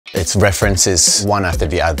It's references one after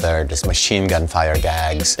the other. There's machine gun fire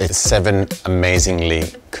gags. It's 7 amazingly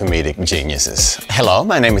comedic geniuses. Hello,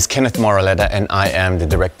 my name is Kenneth Moraleda and I am the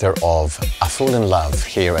director of A Fool in Love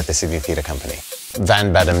here at the Sydney Theatre Company.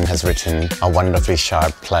 Van Badham has written a wonderfully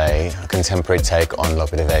sharp play, a contemporary take on Lope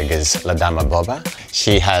de Vega's La Dama Boba.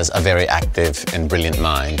 She has a very active and brilliant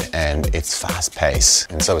mind, and it's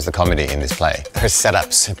fast-paced, and so is the comedy in this play. Her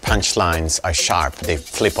setups, her punchlines are sharp, they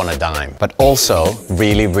flip on a dime, but also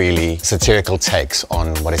really satirical takes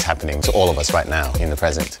on what is happening to all of us right now in the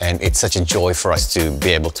present. And it's such a joy for us to be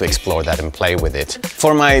able to explore that and play with it.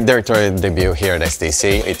 For my directorial debut here at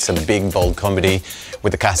SDC, it's a big, bold comedy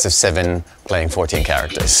with a cast of 7 playing 14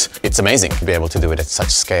 characters. It's amazing to be able to do it at such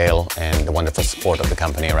scale and the wonderful support of the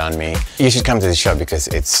company around me. You should come to the show because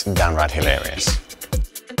it's downright hilarious.